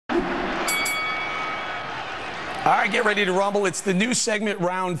All right, get ready to rumble. It's the new segment,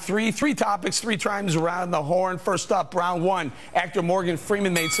 round three. Three topics, three times around the horn. First up, round one. Actor Morgan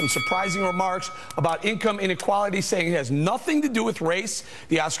Freeman made some surprising remarks about income inequality, saying it has nothing to do with race.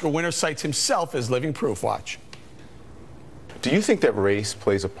 The Oscar winner cites himself as living proof. Watch. Do you think that race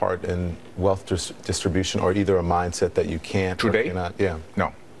plays a part in wealth distribution, or either a mindset that you can't Today? or cannot? Yeah.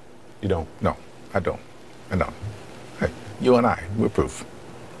 No. You don't? No, I don't. I don't. Hey, you and I, we're proof.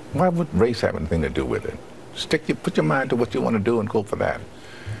 Why would race have anything to do with it? Put your mind to what you want to do and go for that.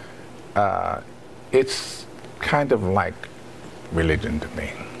 It's kind of like religion to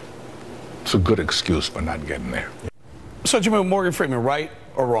me. It's a good excuse for not getting there. So, Jimmy, Morgan Freeman, right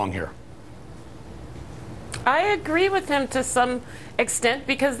or wrong here? I agree with him to some extent,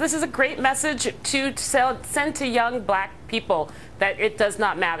 because this is a great message to send to young black people that it does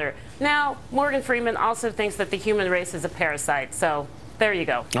not matter. Now, Morgan Freeman also thinks that the human race is a parasite, so there you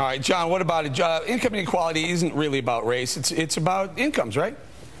go. All right, John, what about it? Income inequality isn't really about race. It's about incomes, right?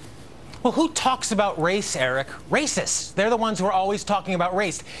 Well, who talks about race, Eric? Racists. They're the ones who are always talking about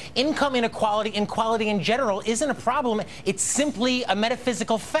race. Income inequality, inequality in general, isn't a problem. It's simply a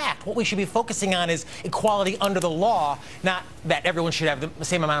metaphysical fact. What we should be focusing on is equality under the law, not that everyone should have the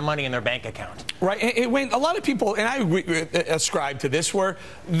same amount of money in their bank account. Right. When a lot of people, and I ascribe to this, where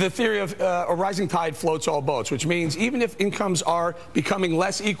the theory of a rising tide floats all boats, which means even if incomes are becoming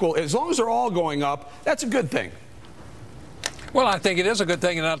less equal, as long as they're all going up, that's a good thing. Well, I think it is a good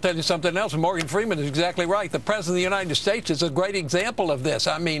thing, and I'll tell you something else. Morgan Freeman is exactly right. The President of the United States is a great example of this.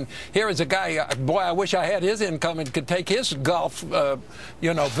 I mean, here is a guy, boy, I wish I had his income and could take his golf,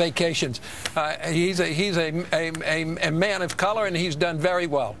 vacations. He's a man of color, and he's done very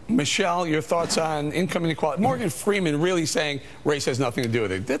well. Michelle, your thoughts on income inequality? Morgan Freeman really saying race has nothing to do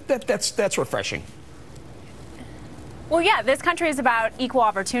with it. That's refreshing. Well, yeah, this country is about equal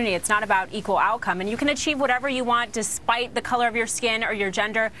opportunity. It's not about equal outcome. And you can achieve whatever you want despite the color of your skin or your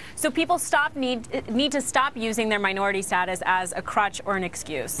gender. So people need to stop using their minority status as a crutch or an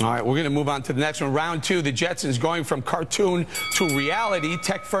excuse. All right, we're going to move on to the next one. Round two, the Jetsons going from cartoon to reality.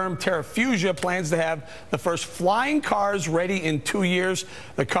 Tech firm Terrafugia plans to have the first flying cars ready in 2 years.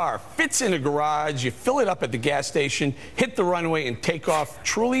 The car fits in a garage. You fill it up at the gas station, hit the runway, and take off.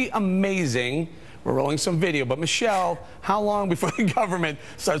 Truly amazing. We're rolling some video. But, Michelle, how long before the government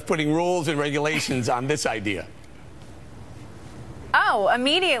starts putting rules and regulations on this idea? Oh,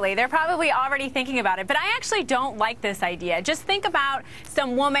 immediately. They're probably already thinking about it. But I actually don't like this idea. Just think about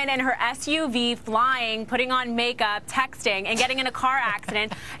some woman in her SUV flying, putting on makeup, texting, and getting in a car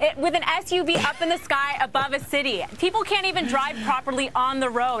accident with an SUV up in the sky above a city. People can't even drive properly on the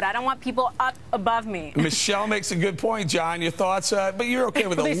road. I don't want people up above me. Michelle makes a good point, John. Your thoughts? But you're okay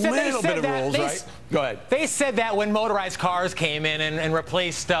with a little bit of rules, right? Go ahead. They said that when motorized cars came in and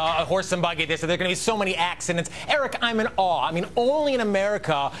replaced a horse and buggy. They said there are going to be so many accidents. Eric, I'm in awe. I mean, only in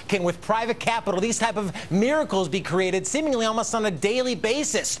America can, with private capital, these type of miracles be created seemingly almost on a daily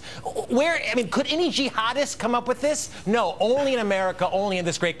basis. Could any jihadist come up with this? No, only in America, only in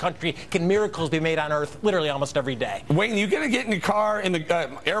this great country can miracles be made on Earth literally almost every day. Wayne, you're going to get in the car, in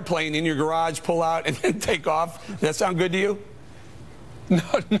the airplane, in your garage, pull out, and then take off. Does that sound good to you?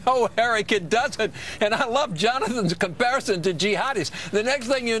 No, Eric, it doesn't. And I love Jonathan's comparison to jihadis. The next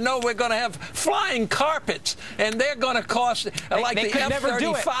thing you know, we're going to have flying carpets, and they're going to cost like the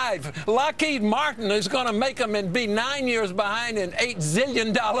F-35. Lockheed Martin is going to make them and be 9 years behind and $8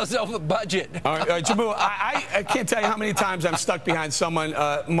 zillion over budget. All right, Jabu, I can't tell you how many times I'm stuck behind someone,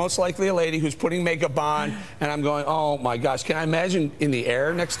 most likely a lady, who's putting makeup on, and I'm going, oh, my gosh, can I imagine in the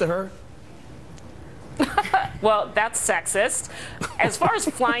air next to her? Well, that's sexist. As far as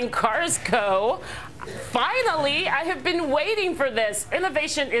flying cars go, finally, I have been waiting for this.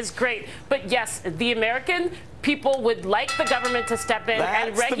 Innovation is great. But yes, the American people would like the government to step in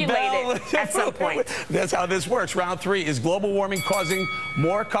and regulate it at some point. That's how this works. Round three, is global warming causing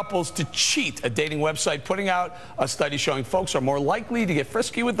more couples to cheat? A dating website putting out a study showing folks are more likely to get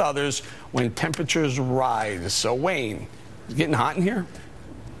frisky with others when temperatures rise. So, Wayne, it's getting hot in here?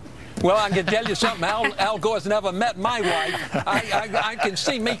 Well, I can tell you something. Al Gore's never met my wife. I can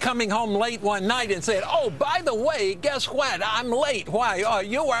see me coming home late one night and saying, oh, by the way, guess what? I'm late. Why? Oh,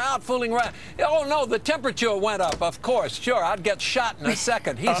 you were out fooling around. Oh, no, the temperature went up. Of course. Sure, I'd get shot in a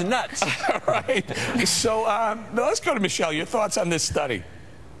second. He's nuts. All right. So let's go to Michelle. Your thoughts on this study?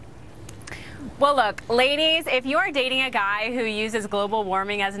 Well, look, ladies, if you are dating a guy who uses global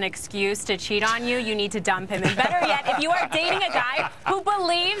warming as an excuse to cheat on you, you need to dump him. And better yet, if you are dating a guy who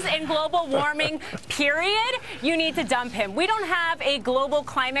believes in global warming, period, you need to dump him. We don't have a global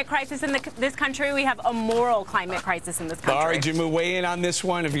climate crisis in this country. We have a moral climate crisis in this country. All right, Jimmy, weigh in on this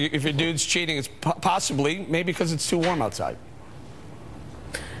one. If your dude's cheating, it's possibly, maybe because it's too warm outside.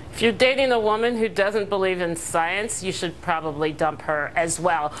 If you're dating a woman who doesn't believe in science, you should probably dump her as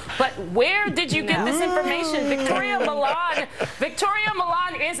well. But where did you get this information? Victoria Milan. Victoria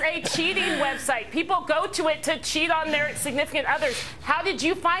Milan is a cheating website. People go to it to cheat on their significant others. How did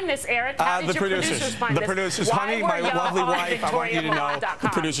you find this, Eric? How did your producers find this? The producers, Why honey, were my y'all lovely on wife, I want you to know, VictoriaMilan.com? the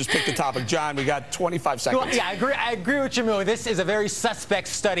producers picked the topic. John, we got 25 seconds. Well, yeah, I agree with Jamil. This is a very suspect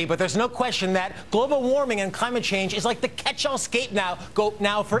study, but there's no question that global warming and climate change is like the catch-all scapegoat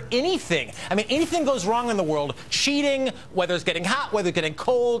now for anything. I mean, anything goes wrong in the world, cheating, whether it's getting hot, whether it's getting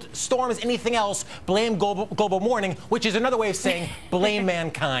cold, storms, anything else, blame global warming, which is another way of saying blame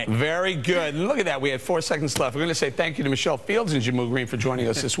mankind. Very good. Look at that. We had 4 seconds left. We're going to say thank you to Michelle Fields and Jamil Green for joining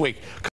us this week.